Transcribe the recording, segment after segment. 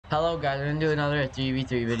Hello guys, we're gonna do another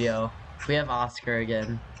 3v3 video. We have Oscar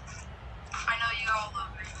again. I know you all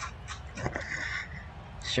love me.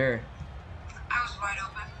 Sure. I was wide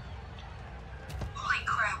open. Holy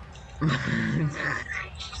crap.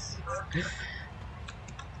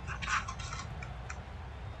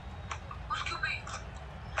 What could be?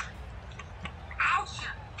 Ouch!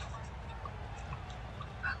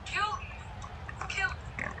 Kill! Kill!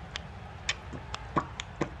 I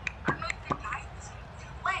don't know if they died this game.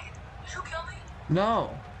 Wait, did you kill me?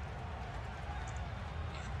 No.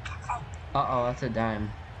 Oh. Uh-oh, that's a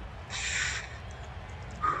dime.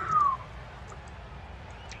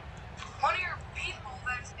 One of your people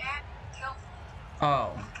that's dead killed me.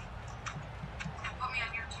 Oh. And put me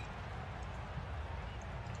on your team.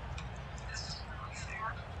 This is really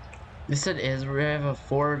fair. This it is. We have a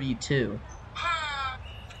 4v2.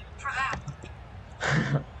 For that.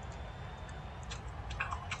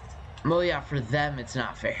 Well, yeah, for them it's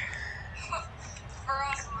not fair. For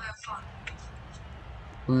us, we'll have fun.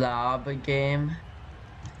 Lob game.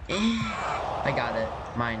 I got it.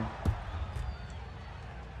 Mine.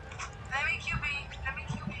 Let me QB. Let me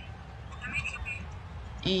QB. Let me QB.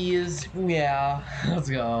 Ease. Yeah. Let's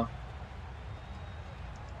go.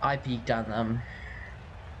 I peeked on them.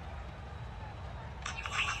 You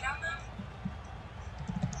peed on them?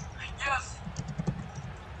 Yes.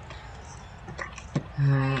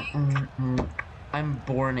 I'm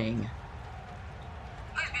borning.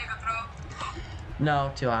 Please be a good throw.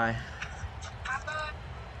 No, too high. Papa.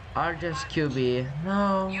 I'll just QB.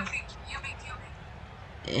 No. You be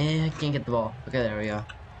QB. I can't get the ball. Okay, there we go.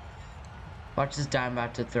 Watch this dime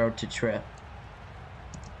about to throw to Trip.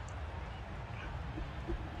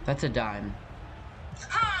 That's a dime.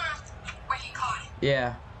 Wait, he caught it.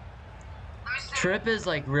 Yeah. Let me see. Trip is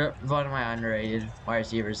like one of my underrated wide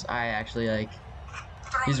receivers. I actually like.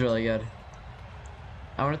 He's really good.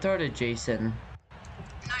 I want to throw it to Jason.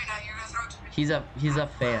 No, you're not. You're gonna throw it to me. He's a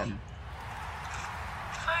fan.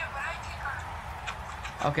 Fine, but I kick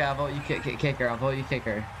her. Okay, I'll vote you kicker. I'll vote you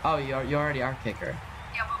kicker. Oh, you already are kicker.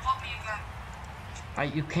 Yeah, but vote me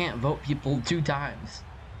again. You can't vote people 2 times.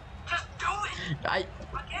 Just do it.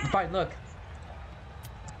 Again. Fine. Look.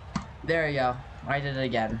 There you go. I did it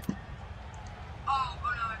again. Oh no,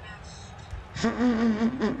 I missed. Oh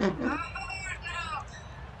no.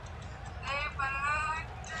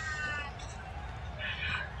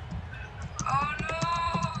 Oh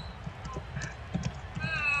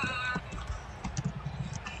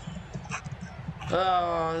no.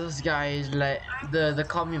 Oh, this guy is like the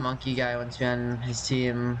Call Me Monkey guy wants to be on his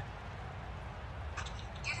team.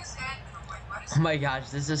 Get his head away. What is Oh my gosh,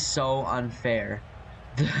 this is so unfair.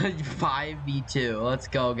 5v2. Let's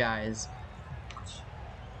go, guys.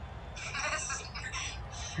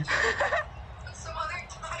 some other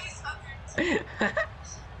guys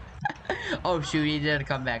Oh shoot, he did a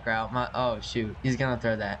comeback route. Oh shoot, he's gonna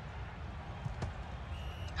throw that.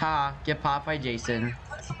 Ha, get popped by Jason.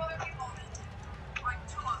 Put some other people on it. Like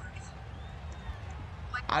 2 others.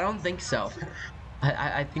 Like, I don't think so.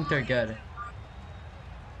 I think they're good.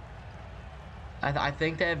 I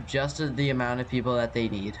think they have just the amount of people that they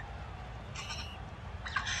need.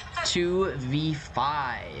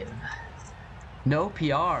 2v5. No PR.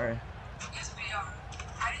 Yes, we are.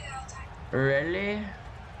 I did it all the time. Really?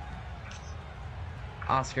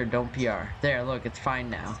 Oscar, don't PR. There, look, it's fine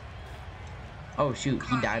now. Oh shoot,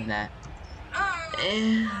 he died in that.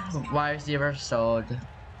 Wide receiver sold.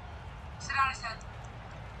 Sit on his head.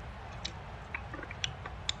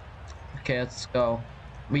 Okay, let's go.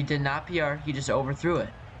 We did not PR, he just overthrew it.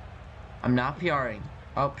 I'm not PRing.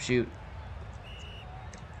 Oh, shoot.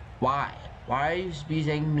 Why? Why are you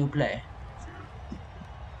saying new play?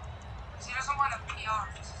 Because he doesn't want a PR.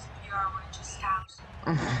 This is a PR when it just stops.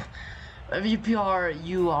 If you PR,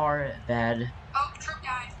 you are bad. Oh, Trip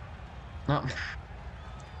died. No.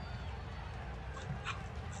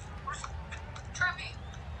 Where's Trippy?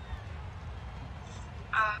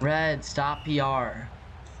 Red, stop PR.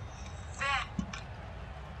 Fed.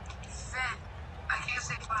 I can't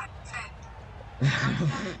say fine. Fed.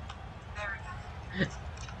 There we go.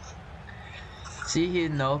 See, he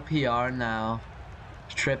no PR now.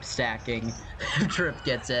 Trip stacking. Trip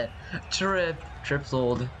gets it. Trip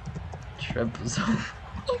sold. Trip sold.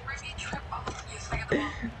 Trippy Trip. Oh, yes, I got the ball.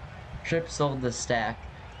 Trip sold the stack.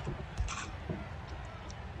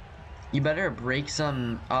 You better break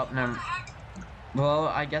some up What the now. heck? Well,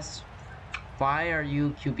 I guess. Why are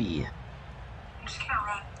you QB? I'm just gonna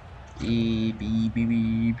run. B.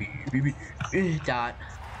 Dot.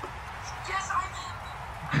 Yes, I'm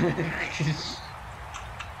him.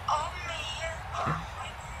 Oh, man. Oh,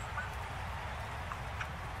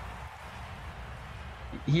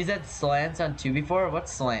 He said slants on 2 before?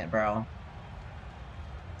 What's slant, bro?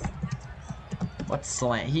 What's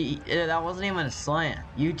slant? That wasn't even a slant.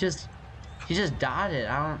 He just dotted.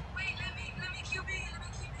 I don't. Wait, let me QB. Let me QB.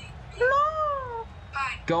 No!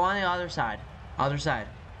 Fine. Go on the other side. Other side.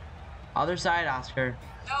 Other side, Oscar.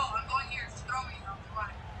 No, I'm going here. Just throw me. I'll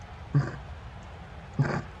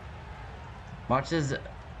do it. Watch this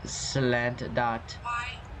slant dot. Why?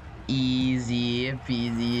 Easy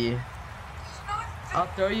peasy. It's not I'll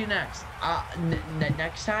throw you next.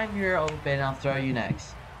 Next time you're open, I'll throw you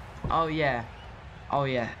next. Oh yeah. Oh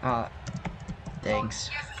yeah. Thanks.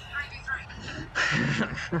 Yes,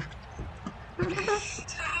 it's 3v3.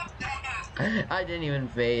 Stop that. I didn't even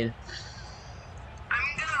fade.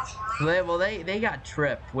 I'm gonna run. They got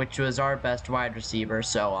tripped, which was our best wide receiver.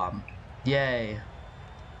 So yay.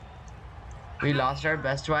 We lost our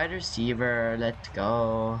best wide receiver. Let's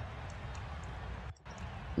go.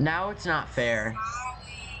 Now it's not fair. Sorry.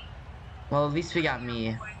 Well, at least we got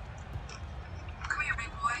me. Come here,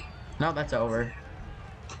 big boy. No, that's over.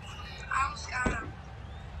 I almost got him.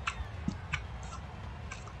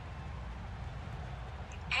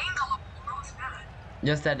 Angle, bro, it's not.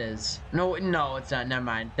 Yes, that is. No, it's not. Never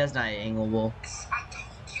mind. That's not angleable. I told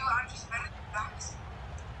you I'm just better than backs.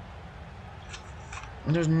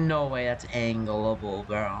 There's no way that's angleable,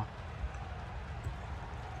 bro.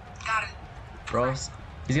 Got it. Bro,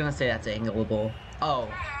 he's gonna say that's angleable. Oh,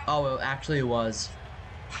 it actually was.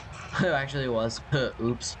 It actually was.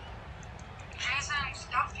 Oops. Jason,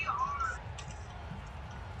 stop the arm.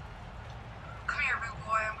 Come here, big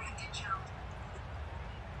boy. I'm gonna get you.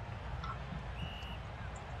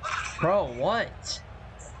 Bro, what?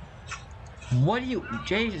 What do you,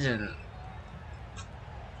 Jason?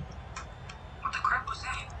 What the crap was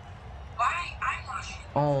that? Why eyelash you?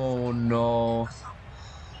 Oh no.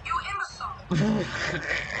 You imbecile. I'm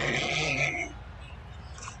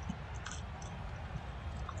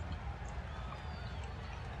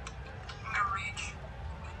gonna rage.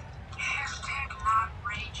 Hashtag not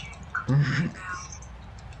raging.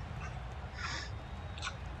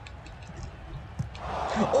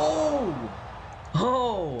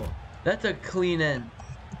 Oh, that's a clean end.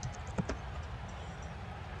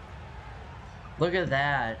 Look at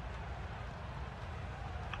that.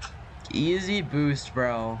 Easy boost,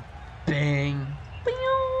 bro. Bang.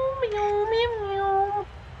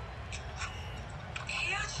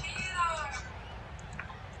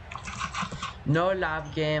 No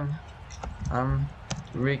lab game. I'm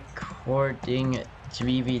recording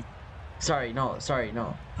 3v. Sorry, no.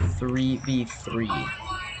 3v3.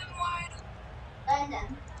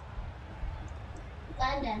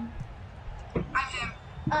 London.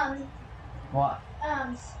 I'm him. What?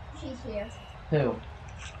 She's here. Who?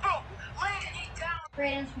 Bro, Landon, he down.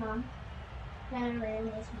 Brayden's mom.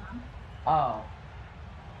 Brayden's mom. Oh.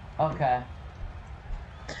 Okay.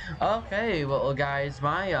 Okay, well guys,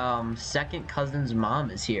 my second cousin's mom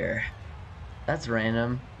is here. That's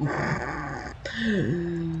random.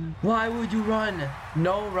 Why would you run?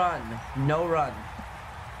 No run. No run.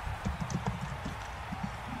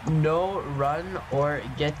 No run or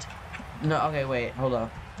get. No, okay, wait, hold on.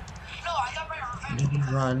 No, I got my revenge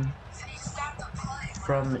because Run he stopped the play.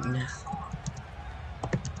 from.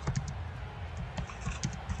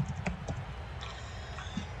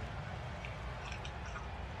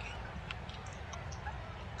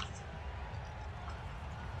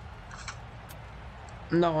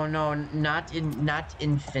 No, not infant. Not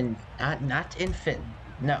infant.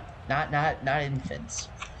 No, not infants.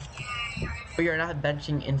 We are not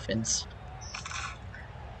benching infants.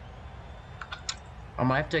 I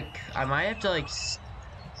might have to like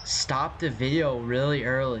stop the video really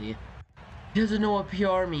early. He doesn't know what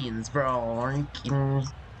PR means, bro. Are you kidding?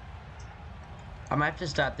 I might have to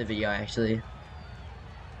stop the video actually.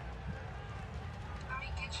 Let me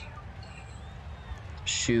get you.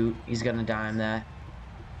 Shoot, he's gonna dime that.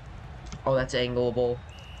 Oh, that's angleable.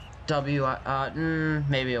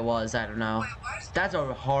 Maybe it was. I don't know. Wait, what? That's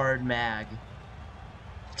a hard mag.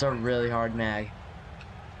 It's a really hard mag.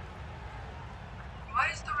 Why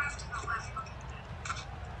is the rest of the left looking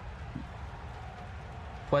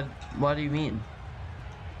bad? What do you mean?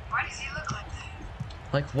 Why does he look like that?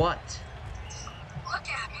 Like what? Look at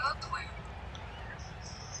him, he looks weird.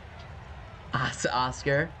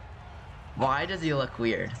 Oscar? Why does he look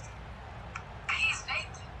weird? He's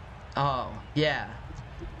naked. Oh, yeah.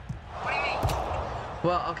 What do you mean?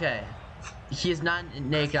 Well, okay. He's not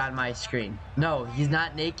naked on my screen. No, he's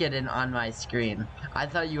not naked on my screen. I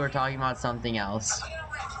thought you were talking about something else.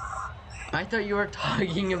 I thought you were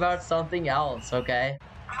talking about something else, okay?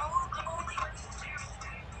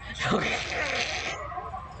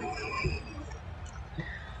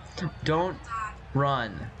 Don't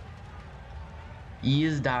run.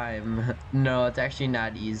 Ease dime. No, it's actually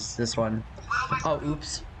not ease, this one. Oh,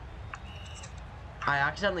 oops. I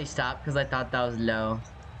accidentally stopped because I thought that was low.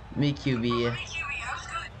 Me QB.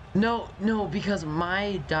 No, because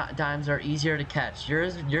my dimes are easier to catch.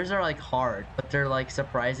 Yours are like hard, but they're like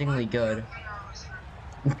surprisingly good.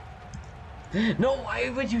 No, why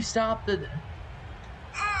would you stop the...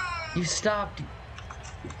 You stopped.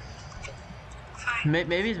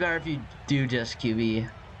 Maybe it's better if you do just QB.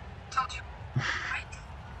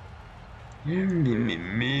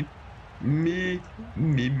 Me.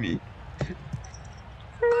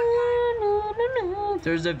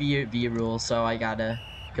 There's a V rule, so I gotta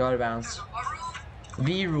go out of bounds.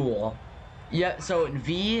 V rule. Yeah, so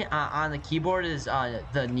V on the keyboard is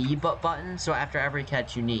the knee button, so after every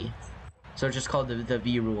catch you knee. So it's just called the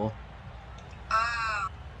V rule.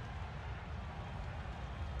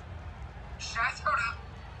 Should I throw it up?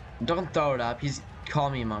 Don't throw it up. He's call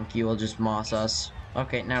me monkey. Will just moss us.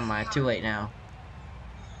 Okay, never mind. Too late now.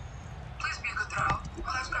 Please be a good throw.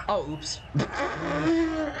 Oh, that's good. Oh, oops.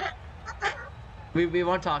 we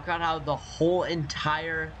want to talk about how the whole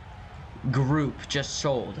entire group just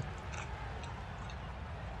sold.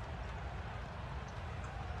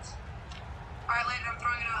 Alright, later, I'm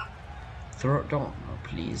throwing it up. Don't, no,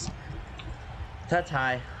 please. That's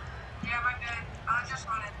high. Yeah, my bad. I'll just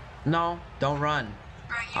run it. No, don't run.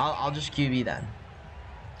 Right, you. I'll just QB then.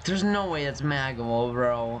 There's no way it's Magamo,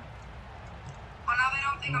 bro. Well, now they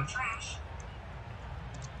don't think I'm trash.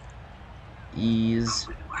 Ease.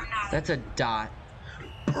 I'm not. That's a dot.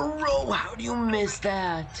 Bro, how do you miss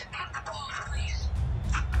that? Get the ball, please.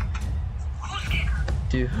 Who's kicker?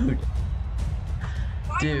 Dude.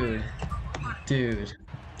 Why Dude. Dude.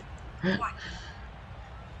 What?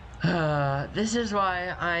 This is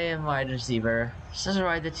why I am wide receiver. This is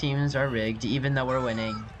why the teams are rigged, even though we're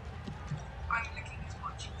winning. I'm licking his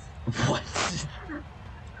butt. What?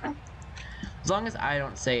 As long as I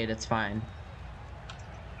don't say it, it's fine.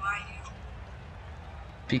 Why you?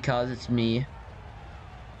 Because it's me.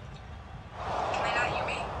 Can they not hear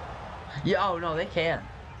me? Yeah, oh no, they can.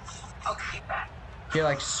 Okay, back. You're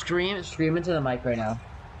like scream into the mic right now.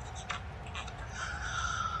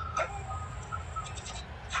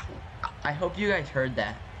 I hope you guys heard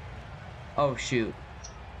that. Oh shoot.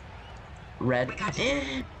 Red.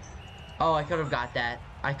 Oh, I could have got that.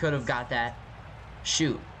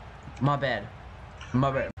 Shoot. My bad.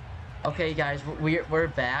 Okay, guys, we're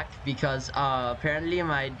back because apparently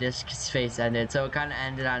my disc's face ended, so it kind of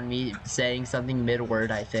ended on me saying something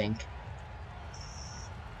mid-word, I think.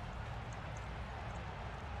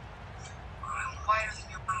 I'm wider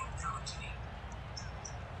than your mouth, throw it to me.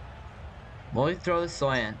 Well, we throw the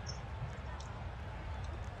slant.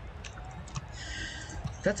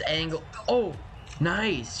 That's angle. Oh,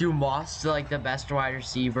 nice. You lost to like the best wide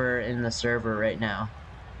receiver in the server right now.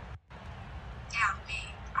 Yeah,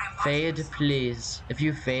 me. I'm Fade, watching. please. If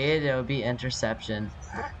you fade, it'll be interception.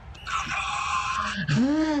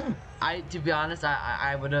 To be honest,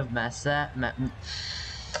 I would have missed that.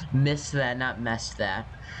 Missed that, not messed that.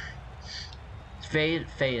 Fade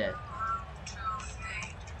it.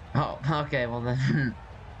 Oh, okay, well then.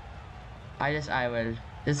 I would.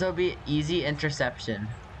 This will be easy interception.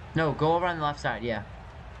 No, go over on the left side, yeah.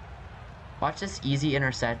 Watch this easy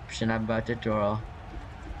interception I'm about to throw.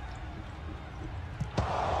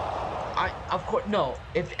 Of course, no.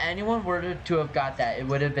 If anyone were to have got that, it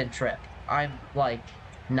would have been Trip. I'm, like,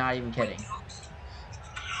 not even kidding.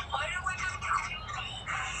 Why do we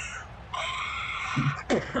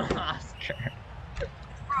Oscar.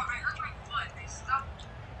 Bro, I hurt my foot. They stopped.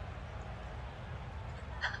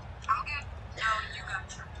 I'll get. No, you got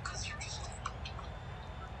tripped because you're just.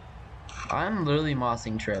 I'm literally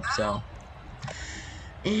mossing Trip, so.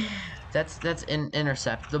 That's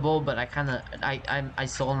interceptable, but I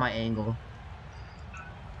sold my angle.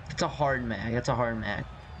 It's a hard mag.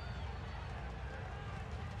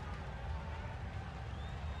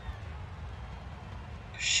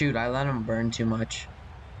 Shoot, I let him burn too much.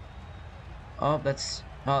 Oh, that's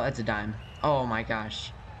a dime. Oh my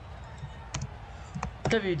gosh.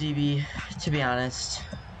 WDB, to be honest.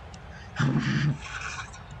 Okay,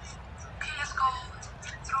 let's go.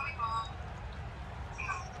 Throw me ball.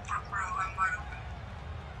 No, bro, I'm wide open.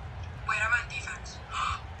 Wait, I'm on defense.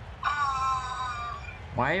 Oh.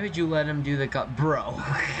 Why would you let him do the cut, bro?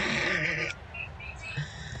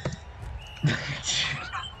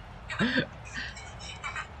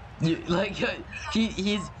 You like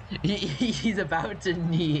he's about to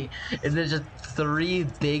knee, and there's just 3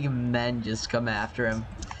 big men just come after him.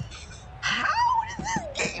 How does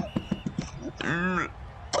this game?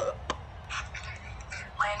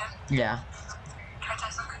 Landon, Yeah. Can I try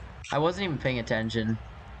something? I wasn't even paying attention.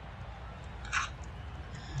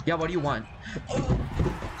 Yeah, what do you want?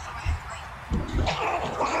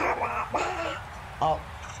 Oh,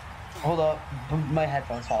 hold up. My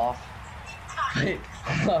headphones fall off. Wait.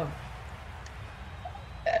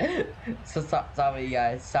 Sorry,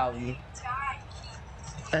 guys. Sorry.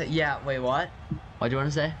 Yeah, wait, what? What do you want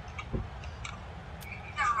to say?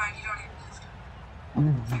 Never mind, you don't even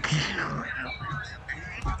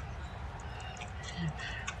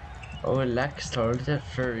Oh, Lex told it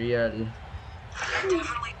for real. I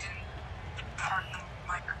definitely didn't fart in the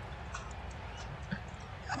mic.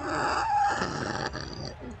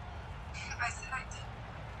 I said I did.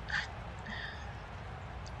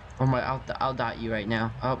 Oh my, I'll dot you right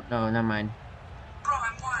now. Oh, no, never mind. Bro,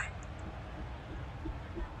 I'm what?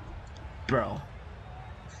 Bro.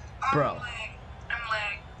 I'm Bro. lag. I'm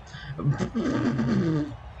lag. No,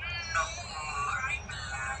 I'm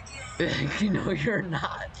lagging. No, you're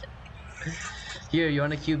not. Here, you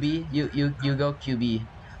want a QB? You go QB. Me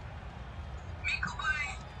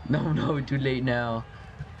away. No, too late now.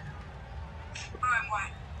 Bro, I'm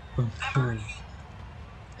what? I'm already.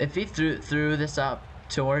 If he threw this up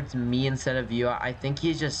towards me instead of you, I think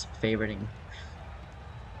he's just favoriting.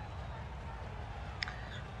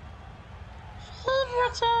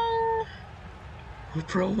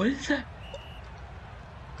 Bro, what is that?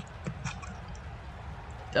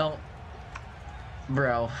 Don't.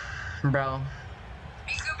 Bro. AQB,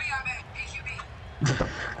 I'm at AQB.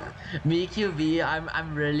 Me QB,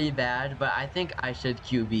 I'm really bad, but I think I should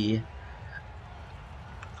QB.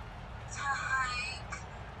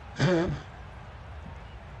 Tyke.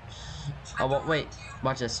 Oh, well, wait.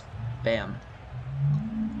 Watch this. Bam.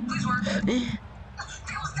 Please work.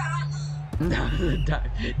 Feels that. No,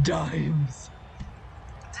 dimes.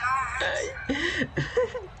 Die.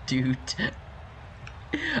 Dude.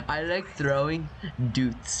 I like throwing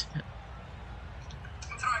dutes.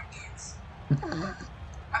 I'm throwing dudes.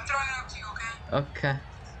 I'm throwing it up to you, okay? Okay.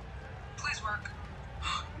 Please work.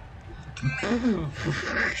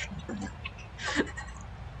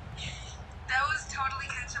 That was totally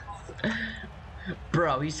catchable.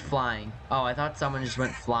 Bro, he's flying. Oh, I thought someone just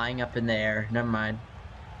went flying up in the air. Never mind.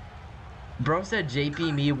 Bro said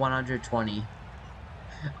JP me 120.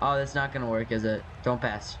 Oh, that's not gonna work, is it? Don't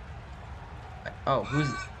pass. Oh, who's...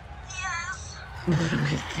 Yes.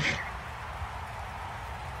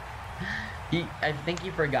 I think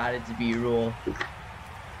he forgot it to be a rule.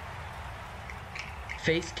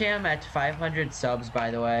 Facecam at 500 subs,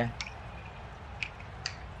 by the way.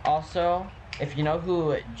 Also, if you know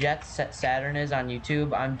who Jets Saturn is on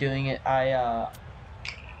YouTube, I'm doing it.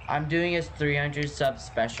 I'm doing his 300 sub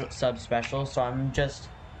special. So I'm just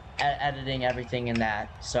editing everything in that.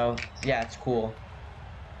 So yeah, it's cool.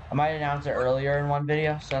 I might announce it earlier in one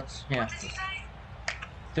video. So that's yeah. What did he say?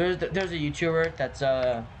 There's a YouTuber that's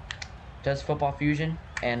does Football Fusion,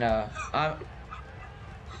 and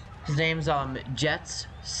his name's Jets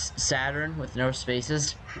Saturn with no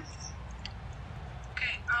spaces.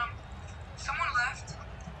 Okay, someone left.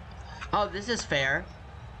 Oh, this is fair.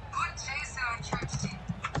 Put Jason on church team.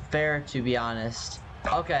 Fair, to be honest.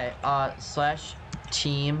 Okay, slash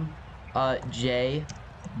team J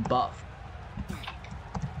buff.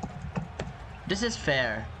 This is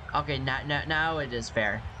fair. Okay, now it is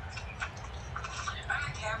fair. I'm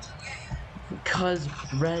the captain. Cause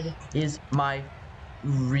Red is my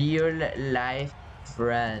real life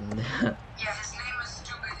friend. Yeah, his name is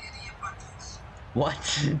Stupid Idiot Buttons.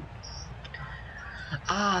 What?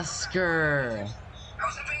 Oscar. I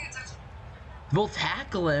wasn't paying attention. We'll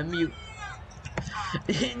tackle him, you. Oh,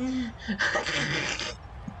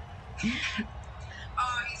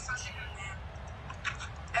 he's such a good man.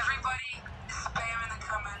 Everybody spam in the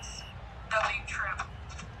comments. W trip.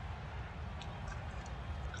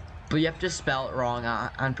 But you have to spell it wrong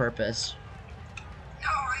on purpose. No,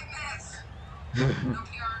 I miss. No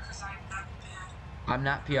PR because I'm not bad. I'm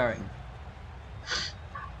not PRing.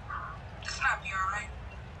 It's not PR, right?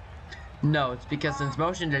 No, it's because since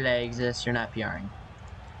motion delay exists, you're not PRing.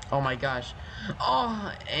 Oh my gosh.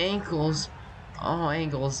 Oh, ankles. Oh,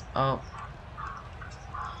 ankles. Oh.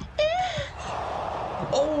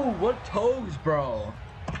 Oh, what toes, bro?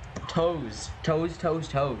 Toes.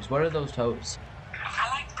 Toes. What are those toes? I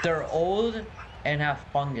like They're old and have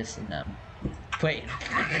fungus in them. Wait.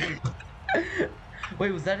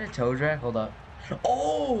 Wait, was that a toe drag? Hold up.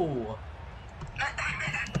 Oh!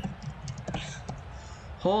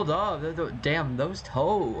 Hold up. Damn, those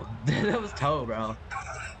toe. Those toe, bro.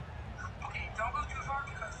 Okay, don't go too far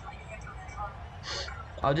because I can't go too far.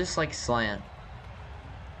 I'll just like slant.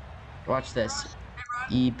 Watch this. Hey,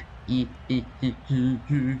 Ron. Eep. Bro,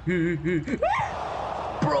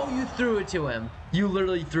 you threw it to him. You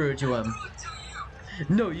literally threw it to him.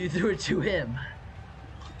 No, you threw it to him.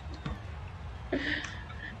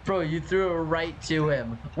 Bro, you threw it right to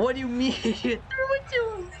him. What do you mean? You threw it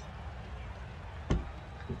to him.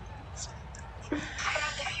 And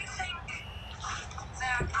if you think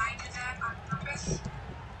that I did that on purpose,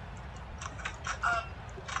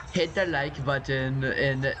 Hit the like button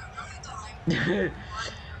and don't hit the like.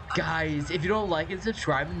 guys, if you don't like and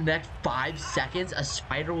subscribe in the next 5 seconds, a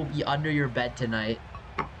spider will be under your bed tonight.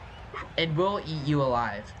 And will eat you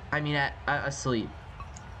alive. I mean, asleep.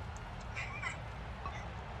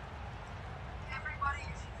 Everybody, if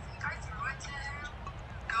you think I threw it to him,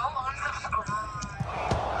 go unsubscribe.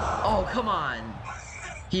 Oh, come on.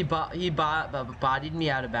 He bodied me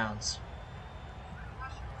out of bounds.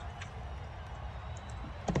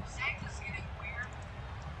 Zach is getting weird.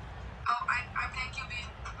 Oh, I think you'll be.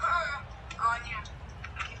 Oh, yeah.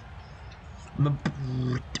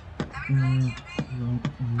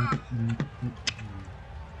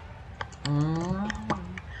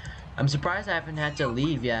 I'm surprised I haven't had to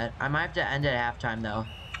leave yet. I might have to end at halftime though.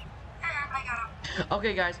 I got him.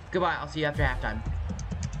 Okay, guys, goodbye. I'll see you after halftime.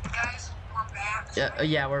 Guys, we're back.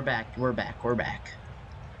 Yeah, we're back. We're back.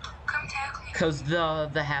 Come tackle me. Cause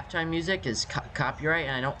the halftime music is copyright,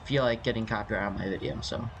 and I don't feel like getting copyright on my video.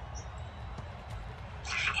 So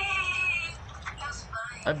That's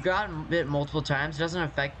fine. I've gotten it multiple times. It doesn't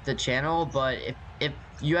affect the channel, but if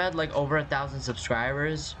you had like over 1,000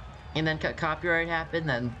 subscribers and then copyright happened,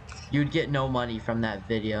 then you'd get no money from that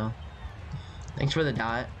video. Thanks for the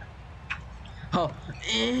dot. Oh,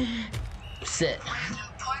 sit. Brandon,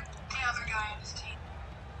 put the other guy in his team.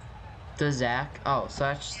 The Zach. Oh,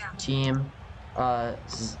 such team.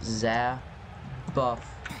 Zach. Buff.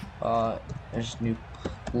 There's new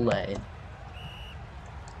play.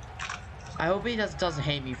 I hope he doesn't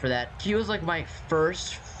hate me for that. He was like my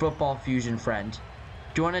first football fusion friend.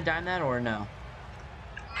 Do you want to dime that or no?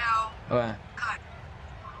 No. Okay. Cut.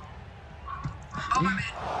 Oh, my man.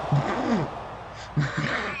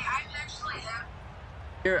 Hey, I actually have.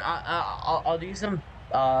 Here, I'll do some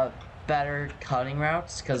better cutting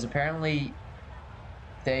routes because apparently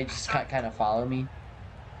they just kind of follow me.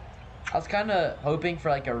 I was kind of hoping for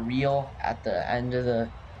like a reel at the end of the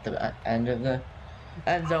end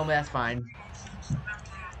zone. That's fine.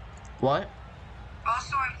 What?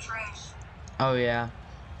 Also, I'm trash. Oh yeah.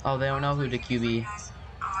 Oh, they don't know who the QB. Oh,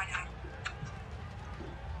 I know.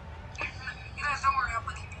 You guys don't worry, I'll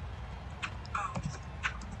play QB. Oh.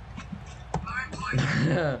 Alright,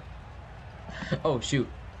 boy. Oh shoot.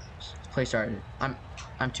 Play started. I'm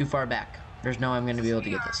too far back. There's no way I'm gonna be able to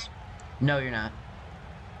get this. No, you're not.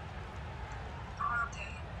 Oh, okay.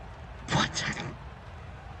 What?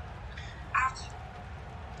 Ouch.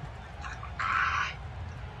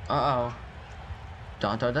 Uh-oh.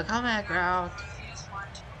 Don't throw the comeback route. You just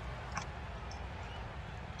want to.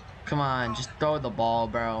 Come on, just throw the ball,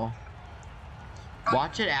 bro.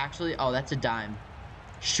 Watch it actually. Oh, that's a dime.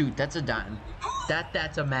 Shoot, that's a dime.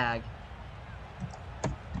 That's a mag.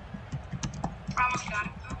 Almost got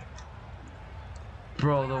it.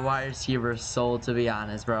 Bro, the wide receiver is sold, to be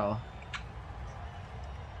honest, bro.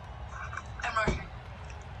 I'm rushing.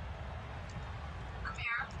 Up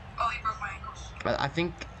here. Oh, he broke my ankles. But I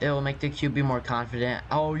think it will make the QB more confident.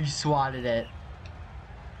 Oh, you swatted it.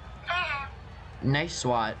 Nice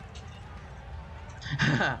swat. He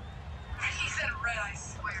said red, I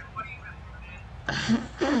swear. What do you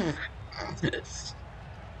mean? He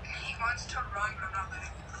wants to run, but I'm not letting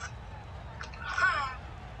him.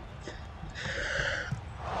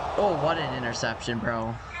 Oh, what an interception,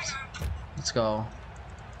 bro. Let's go.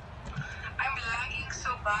 I'm lagging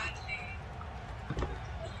so badly.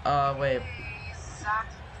 Wait. Zach.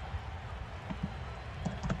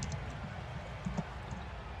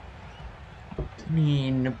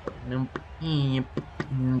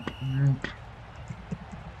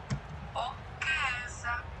 Okay,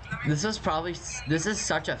 Zach. This is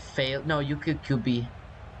such a fail. No, you could QB.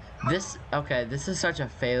 This is such a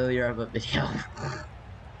failure of a video.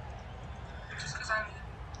 Just because I'm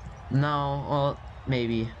in. No, well,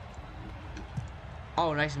 maybe.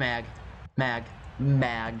 Oh, nice mag. Mag.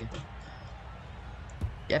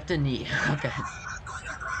 You have to knee. Okay.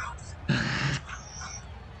 We'll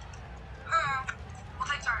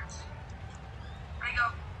take turns. Ready,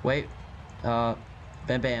 go. Wait.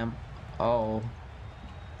 Bam bam. Oh.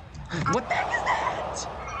 What the heck is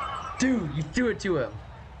that? Dude, you threw it to him.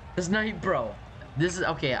 This is not, bro. This is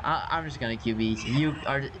okay. I'm just gonna QB.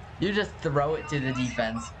 You just throw it to the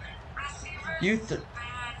defense. Receivers You bad.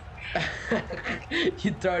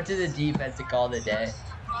 you throw it to the defense to call the day.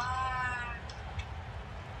 Ball.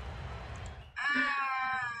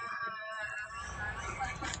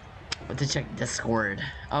 To check Discord.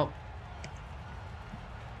 Oh,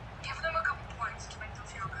 Give them a couple points to make them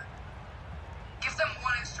feel good. Give them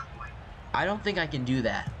one extra point. I don't think I can do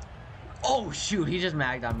that. Oh shoot, he just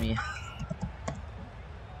magged on me.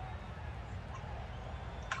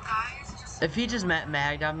 Guys, just If he just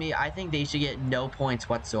magged on me, I think they should get no points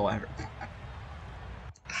whatsoever.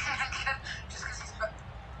 just because he's.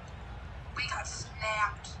 We got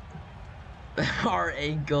snapped. Our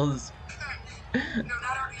ankles. No,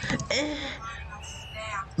 not our ankles.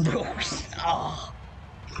 We got snapped. Oh.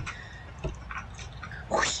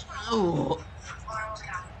 Oh. Oh, I almost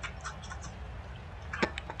got it.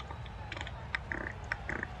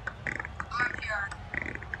 I'm here.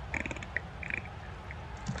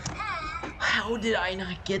 How did I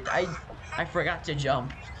not get? I forgot to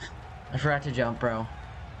jump. I forgot to jump, bro.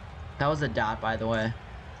 That was a dot, by the way.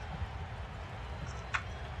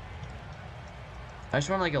 I just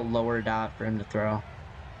want like a lower dot for him to throw.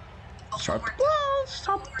 Sharp ball,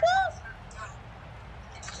 sharp ball.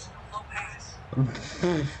 It's just a low pass. Get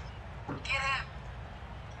him.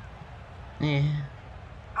 Yeah.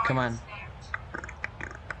 Oh, Come I on. got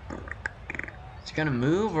snapped. Is he gonna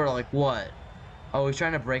move or like what? Oh, he's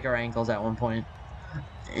trying to break our ankles at one point.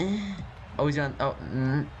 Oh, he's gonna. Oh.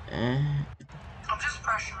 I'm just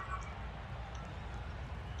pressuring him.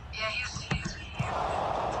 Yeah, he's there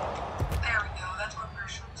we go. That's what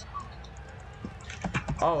pressure is called.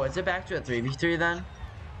 Oh, is it back to a 3v3 then?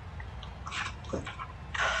 Viewers,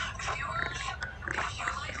 if you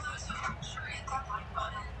like those, make sure you hit that like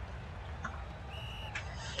button.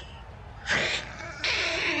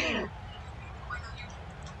 Wait,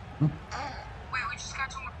 no, wait, we just got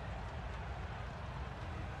to.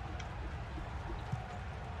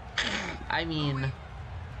 I mean,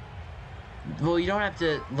 well, you don't have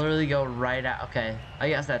to literally go right out. Okay, I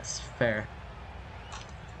guess that's fair.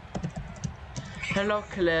 Hello,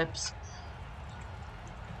 Clips.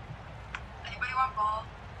 Anybody want ball?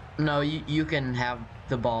 No, you can have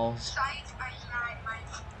the balls.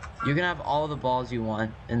 You can have all the balls you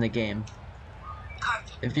want in the game. Cut.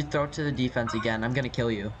 If you throw to the defense again, I'm gonna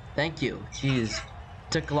kill you. Thank you. Jeez.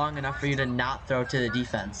 Took long enough for you to not throw to the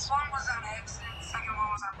defense. One was on accident, the second one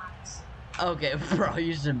was on purpose. Okay, bro,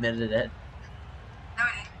 you just admitted it. No,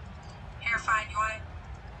 I didn't. Here, fine, you want it?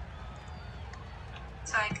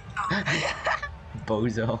 It's like, oh,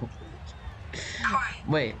 Bozo. come on.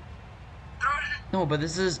 Wait, Throw it, no, but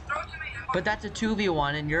this is, throw it to me. but that's a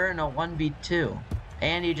 2v1 and you're in a 1v2.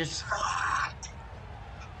 And you just,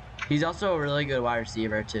 he's also a really good wide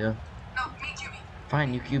receiver too. No, me too, me.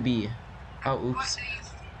 Fine, you QB. Oh, What oops. did you?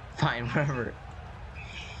 Fine, whatever.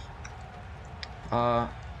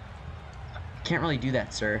 Can't really do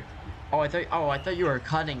that, sir. Oh, I thought you were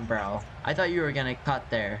cutting, bro. I thought you were gonna cut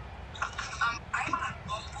there. I'm on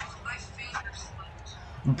mobile, my fingers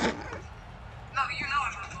slipped. No, you know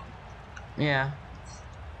I'm on mobile. Yeah.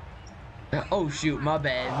 Oh shoot, my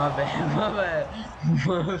bad, my bad, my bad,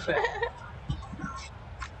 my bad.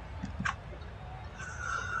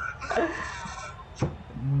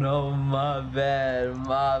 No, my bad,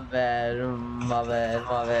 my bad, my bad,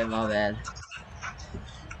 my bad, my bad.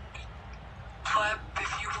 Clap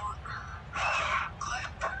if you want.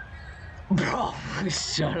 Clap. Bro,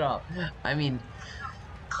 shut up. I mean,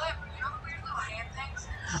 Clap, you know the weird little hand things?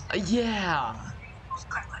 yeah, Clap,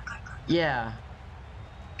 clap, clap, clap. yeah,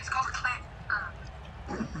 It's called a clap.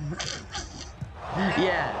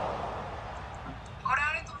 yeah. Go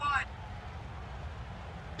down into one.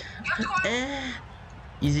 You have to go out.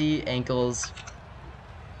 Easy ankles.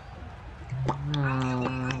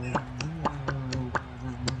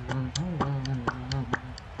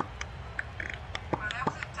 Well, that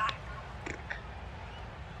was a dive.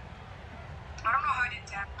 I don't know how I did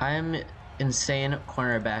that. I'm insane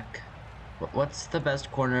cornerback. What's the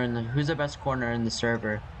best corner in the? Who's the best corner in the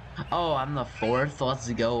server? Oh, I'm the fourth. Let's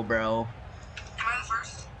go, bro. Am I the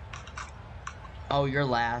first? Oh, you're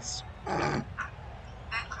last. That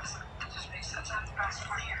just makes sense. I'm the best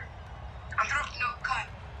one here. I'm throwing. No, cut.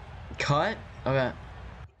 Cut? Okay.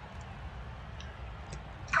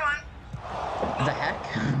 Come on. The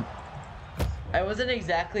heck? I wasn't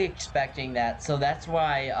exactly expecting that, so that's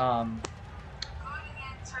why, Good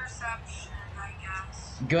interception, I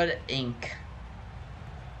guess. good ink.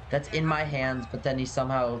 That's in my hands, but then he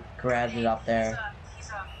somehow grabbed it up there.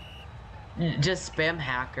 He's up. Just spam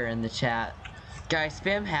hacker in the chat. Guys,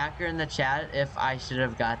 spam hacker in the chat if I should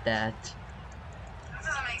have got that. That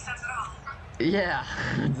doesn't make sense at all. Yeah,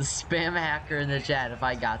 the spam hacker in the chat if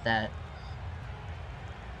I got that.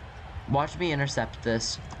 Watch me intercept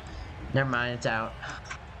this. Never mind, it's out.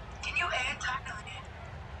 Can you add time to the game?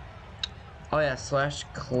 Oh yeah,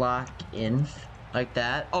 /clock inf. Like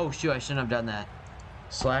that. Oh shoot, I shouldn't have done that.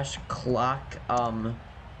 Slash clock 1.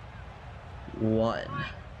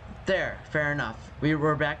 There, fair enough. We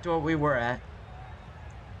were back to what we were at.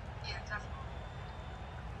 Yeah,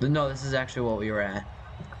 definitely. No, this is actually what we were at.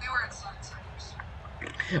 We were at 7 seconds.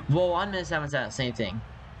 Well, 1 minute 7 seconds, same thing.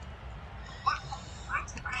 What?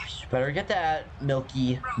 Better get that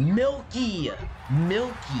milky. Milky!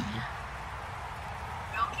 Milky!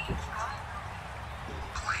 Milky?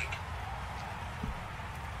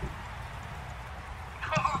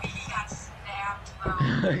 Oh, he got stabbed, though.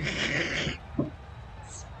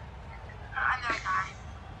 I'm that guy.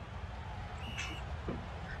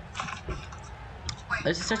 Wait,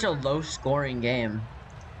 This is such a low scoring game.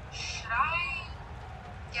 should I?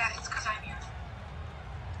 Yeah, it's because I'm here.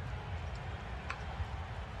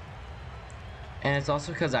 And it's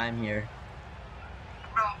also because I'm here.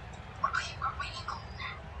 Bro, what waiting on?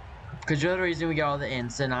 Because you're the reason we get all the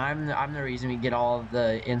ints, and I'm the reason we get all of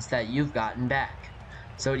the ints that you've gotten back.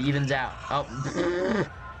 So it evens out. Oh.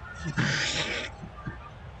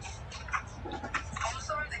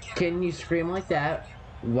 Can you scream like that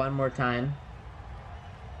one more time?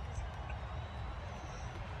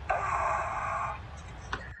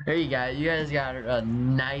 There you go. You guys got a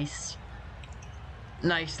nice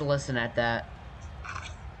listen at that.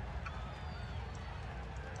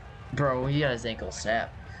 Bro, he got his ankle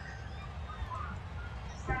snapped.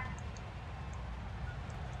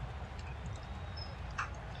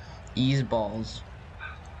 Ease balls.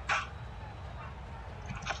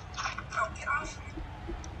 Oh, get off.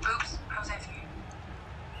 Oops, I was after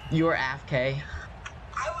you. You were AFK. I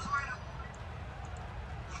was right up.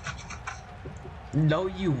 No,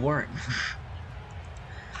 you weren't.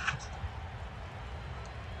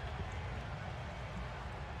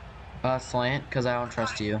 Slant, because I don't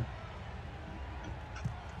trust you.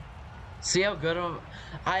 See how good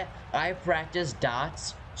I practiced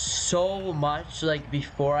dots so much, like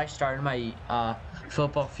before I started my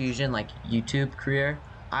Football Fusion like YouTube career.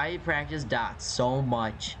 I practiced dots so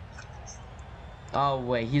much. Oh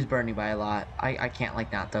wait, he's burning by a lot. I can't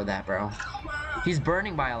like not throw that, bro. Come on. He's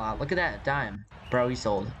burning by a lot. Look at that dime, bro. He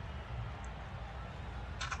sold.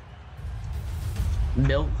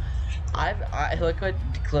 Milk. I look what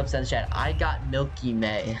Clip said in chat. I got Milky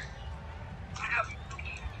May.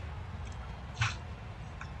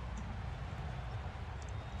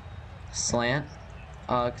 Slant.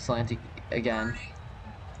 Slant again.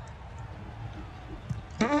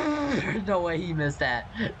 There's no way he missed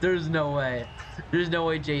that. There's no way. There's no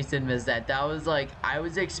way Jason missed that. That was like, I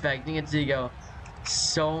was expecting it to go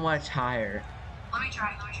so much higher. Let me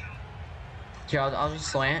try. Okay, I'll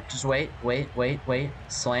just slant. Just wait.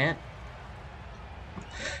 Slant.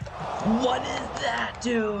 What is that,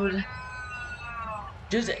 dude?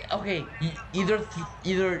 Just, okay,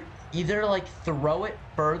 either like throw it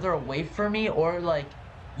further away from me, or like,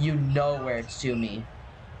 you know where it's to me.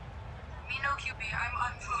 Me no QB,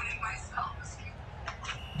 I'm unvoted myself.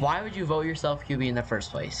 Why would you vote yourself QB in the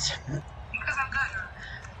first place? Because I'm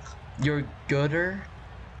good. You're gooder?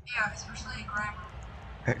 Yeah, especially grammar.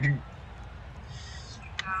 Yeah.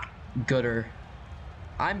 Gooder.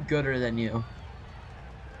 I'm gooder than you.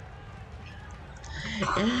 I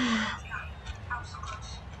was so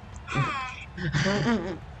close. I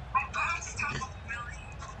bounced off really.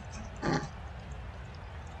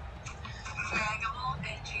 Magable,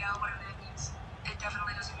 NGL, whatever that means. It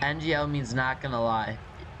definitely doesn't mean. NGL means not gonna lie.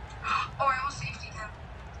 Oh, I almost safety him.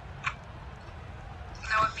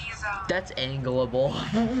 No, it means That's angleable.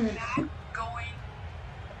 that going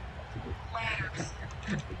ladders.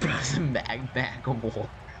 Bro's magable.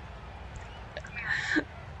 Come here.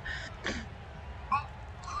 Oh,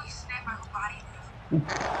 please snap my whole body.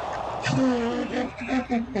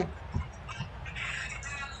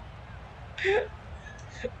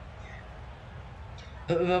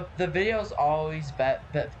 The video's always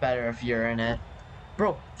better if you're in it.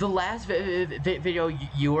 Bro, the last video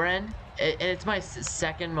you were in, and it's my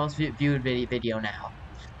second most viewed video now.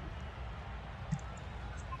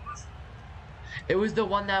 It was the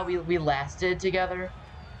one that we last did together.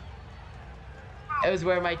 It was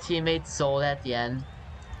where my teammates sold at the end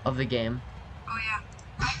of the game. Oh yeah.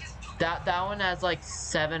 I just That one has like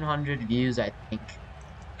 700 views, I think.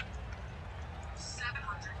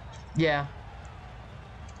 700. Yeah.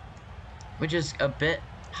 Which is a bit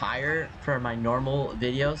higher for my normal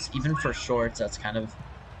videos. Even for shorts, that's kind of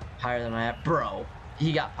higher than I have. Bro,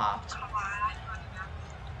 he got popped. Come on, I fucking got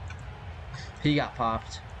He got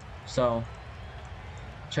popped. So,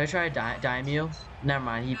 should I try to dime you? Never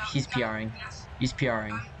mind, he's PRing. Yes. He's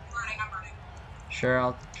PRing. I'm running. Sure,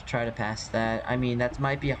 I'll try to pass that. I mean, that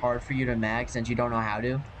might be hard for you to mag since you don't know how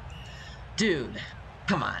to. Dude,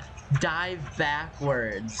 come on. Dive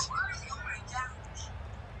backwards. Where is he? Oh my gosh.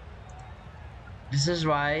 This is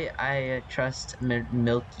why I trust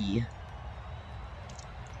Milky.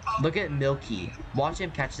 Look at Milky. Watch him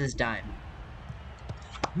catch this dime.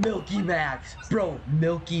 Milky Mags. Bro,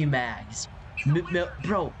 Milky Mags.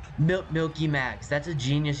 Milky Mags. That's a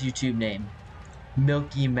genius YouTube name.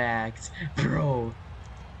 Milky Mags. Bro.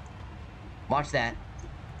 Watch that.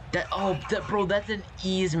 Bro, that's an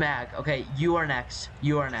ease mag. Okay, you are next.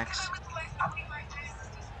 You are next.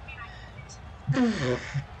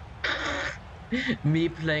 Me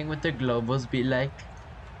playing with the globals be like,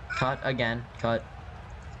 cut again, cut.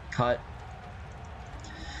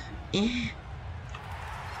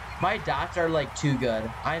 My dots are like too good.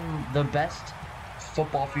 I'm the best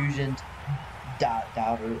football fusion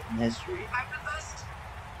doubter in history. I'm the best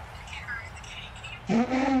kicker in the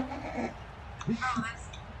game. Bro, that's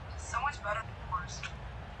so much better than yours.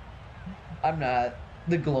 I'm not.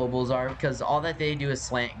 The globals are, because all that they do is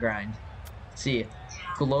slant grind. See,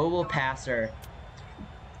 global passer.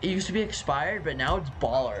 It used to be expired, but now it's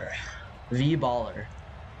baller. V baller.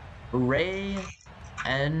 Ray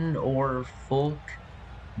N or Folk.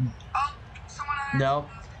 Oh, someone Nope.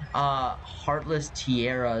 Heartless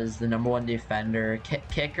Tierra is the #1 defender.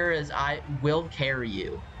 Kicker is I will carry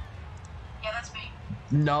you. Yeah, that's me.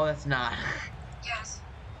 No, that's not. Yes.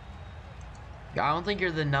 I don't think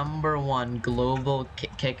you're the #1 global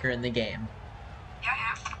kicker in the game. Yeah, I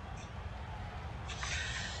am.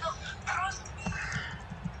 No, trust me.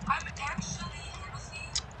 I'm actually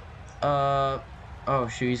Timothy. Oh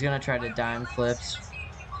shoot, he's gonna try to dime flips.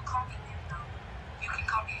 People call me him though. You can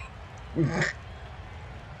call me him.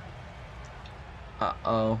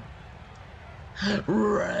 Uh-oh.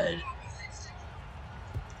 Red.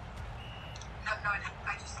 No,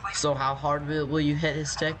 I just like. So how hard will you hit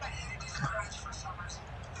his stick? I hit this garage for summers.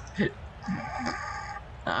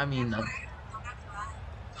 I mean, Oh,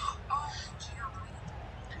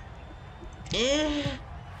 eh.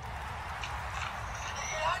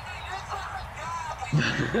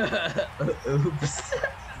 Oops.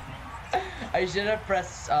 I should have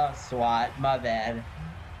pressed SWAT. My bad.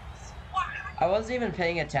 I wasn't even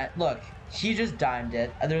paying attention. Look, he just dimed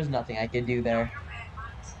it. There's nothing I could do there.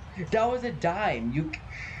 That was a dime. You.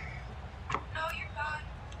 No, you're not.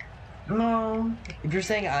 No. If you're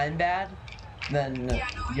saying I'm bad, then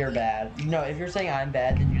you're bad. No, if you're saying I'm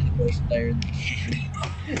bad, then you're the worst player.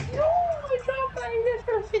 No, I'm not playing this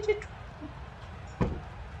for fidget. Yeah,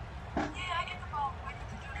 I get the ball. I get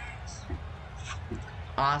the two names.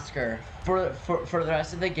 Oscar, for the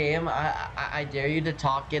rest of the game, I dare you to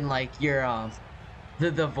talk in like your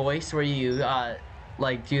the voice where you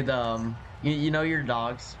like do the you know your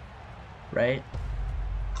dogs, right?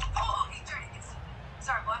 Oh,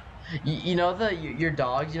 sorry, what? You know your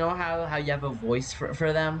dogs. You know how you have a voice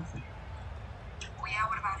for them. Oh yeah,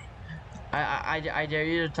 what about it? I dare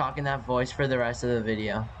you to talk in that voice for the rest of the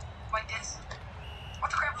video. Like this?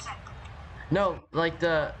 What the crap was that? No, like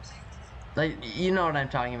you know what I'm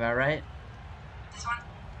talking about, right? This one?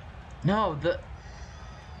 No,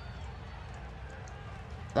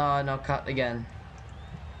 no, cut again.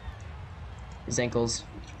 His ankles.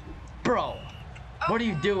 Bro, what are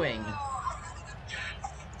you doing?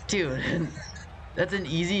 Dude, that's an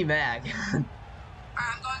easy mag. Alright,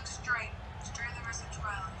 I'm going straight. Straight the rest of the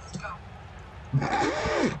trial. Let's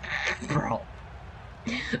go. Bro.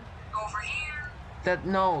 Go over here.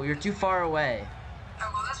 No, you're too far away. I'll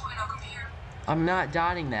go this way, now come here. I'm not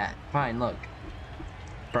dotting that. Fine, look.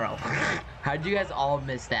 Bro. How'd you guys all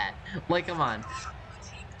miss that? Like, come on.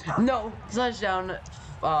 No, touchdown,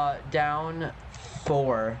 down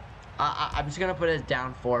 4. I'm just gonna put it as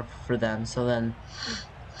down 4 for them, so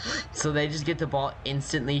they just get the ball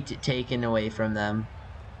instantly taken away from them.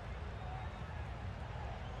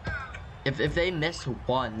 If they miss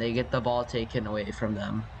 1, they get the ball taken away from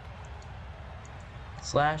them.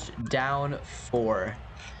 / down 4.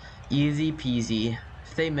 Easy peasy.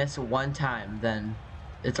 If they miss 1 time, then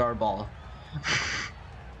it's our ball.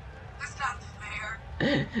 That's not fair.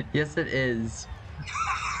 Yes, it is.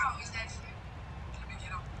 How is that fair? Can we get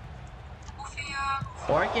him? Oofia.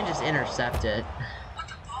 Or I can just intercept it. What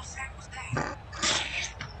the ball sack was that?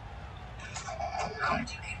 How did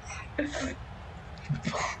you hit that?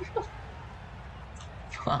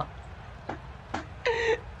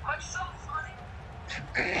 I'm so funny.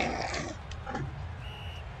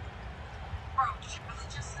 Bro, did you really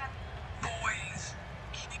just say, boys,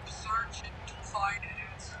 keep searching to find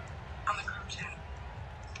it on the group chat?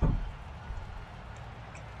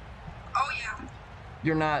 Oh yeah.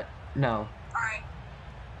 You're not. No. Alright.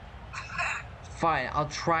 Fine. I'll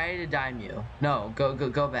try to dime you. No.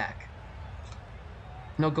 Go back.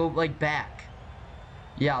 No, go like back.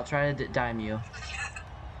 Yeah, I'll try to dime you.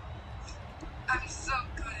 I'm so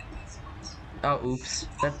good at this one. Oh, oops.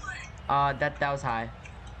 That that was high.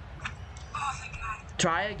 Oh, thank God.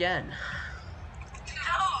 Try again.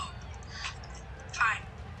 No! Fine.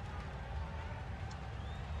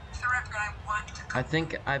 For the record, I want to I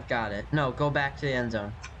think I've got it. No, go back to the end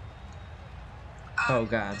zone. Oh,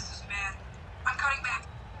 God. This is bad. I'm cutting back.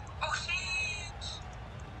 Oh,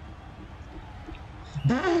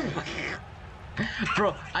 sheesh!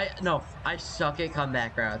 Bro, I suck at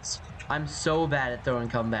comeback routes. I'm so bad at throwing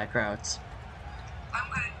comeback routes. I'm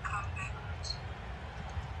gonna come backwards.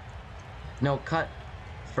 No, cut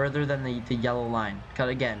further than the yellow line. Cut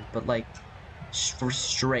again, but like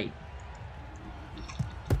straight.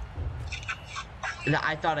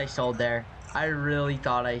 I thought I sold there. I really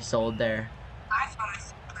thought I sold there. I thought I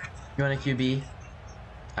said it. You want a QB?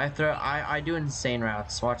 I do insane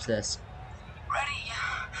routes. Watch this. Ready,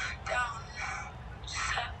 down,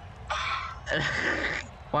 set.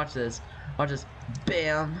 Watch this. Watch this.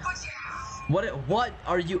 Bam. Oh, yeah. What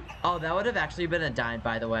are you? Oh, that would have actually been a dime,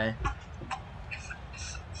 by the way.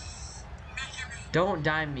 Don't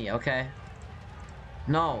dime me, okay?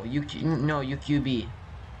 No, you QB.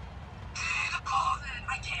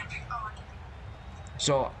 I can't pick forward.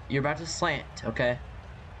 So you're about to slant, okay?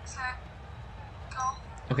 Set. Go.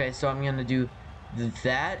 Okay, so I'm gonna do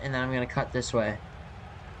that, and then I'm gonna cut this way.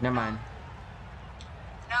 Never mind.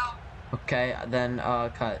 No. Okay, then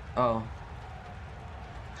cut. Oh.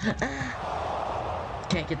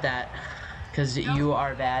 Can't get that, cause you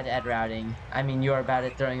are bad at routing. I mean, you are bad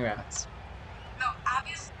at throwing routes. No,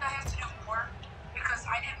 obviously I have to do more because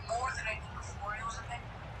I did more than I did before it was a thing.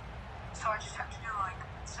 So I just have to do like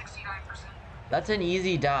 69%. That's an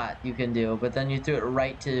easy dot you can do, but then you threw it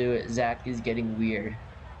right to Zach is getting weird.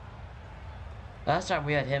 Last time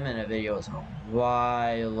we had him in a video was a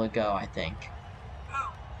while ago, I think.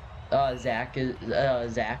 Who? Zach.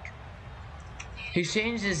 He's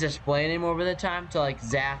changed his display name over the time to like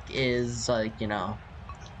Zach is like, you know.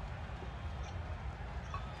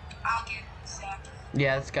 I'll get Zach.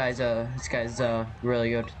 Yeah, this guy's really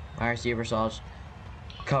good. Wide receiver, so I'll just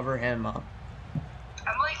cover him up.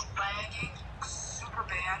 I'm like lagging super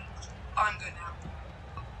bad. Oh, I'm good now.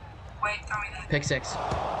 Wait, tell me that. Pick 6.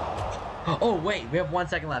 Oh wait, we have 1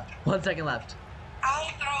 second left. 1 second left. I'll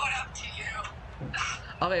throw it up to you.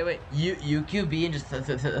 Okay, wait. You QB and just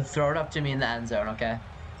throw it up to me in the end zone, okay?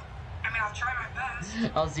 I mean, I'll try my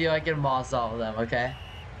best. I'll see if I can moss all of them, okay?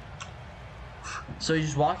 So you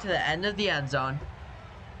just walk to the end of the end zone.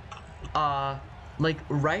 Like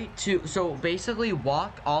right to. So basically,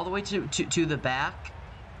 walk all the way to the back.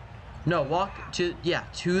 No, walk to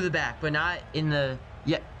to the back, but not in the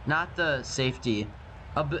not the safety.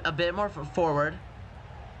 A bit more forward.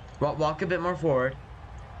 Walk a bit more forward.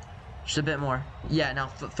 Just a bit more. Yeah, now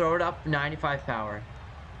throw it up 95 power.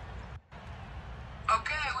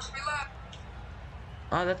 Okay, wish me luck.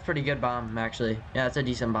 Oh, that's pretty good bomb, actually. Yeah, that's a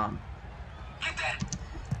decent bomb. Get that.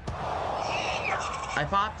 I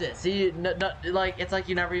popped it. See, like, it's like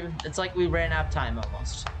you never even, it's like we ran out of time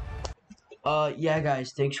almost. Yeah,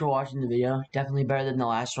 guys, thanks for watching the video. Definitely better than the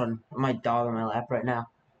last one. My dog on my lap right now.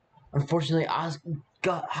 Unfortunately,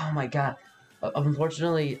 God, oh my God.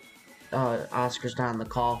 Unfortunately, Oscar's not on the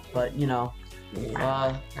call, but, you know,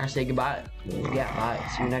 I say goodbye. Yeah, bye.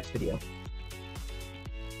 See you next video.